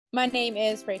My name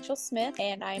is Rachel Smith,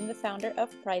 and I am the founder of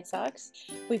Pride Socks.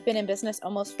 We've been in business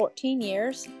almost 14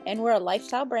 years, and we're a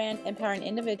lifestyle brand empowering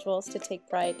individuals to take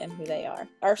pride in who they are.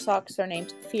 Our socks are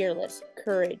named Fearless,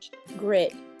 Courage,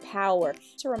 Grit, Power.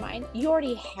 To remind you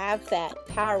already have that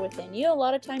power within you. A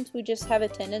lot of times we just have a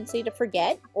tendency to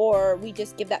forget, or we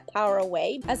just give that power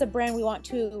away. As a brand, we want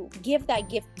to give that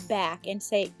gift back and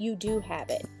say, you do have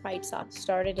it. Pride Socks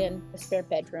started in a spare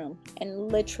bedroom,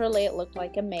 and literally it looked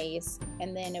like a maze.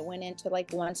 And then it went into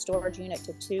like one storage unit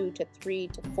to 2 to 3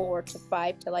 to 4 to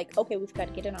 5 to like, okay, we've got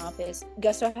to get an office.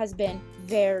 Gusto has been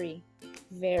very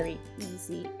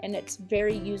easy, and it's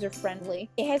very user friendly.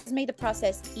 It has made the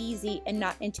process easy and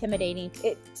not intimidating.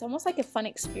 It's almost like a fun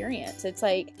experience. It's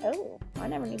like, oh, I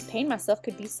never knew paying myself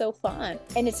could be so fun.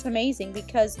 And it's amazing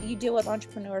because you deal with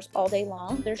entrepreneurs all day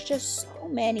long. There's just so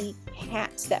many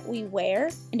hats that we wear,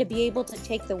 and to be able to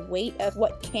take the weight of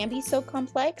what can be so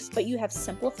complex, but you have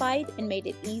simplified and made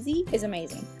it easy is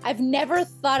amazing. I've never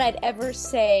thought I'd ever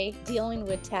say dealing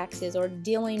with taxes or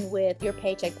dealing with your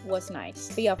paycheck was nice,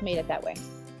 but y'all have made it that way.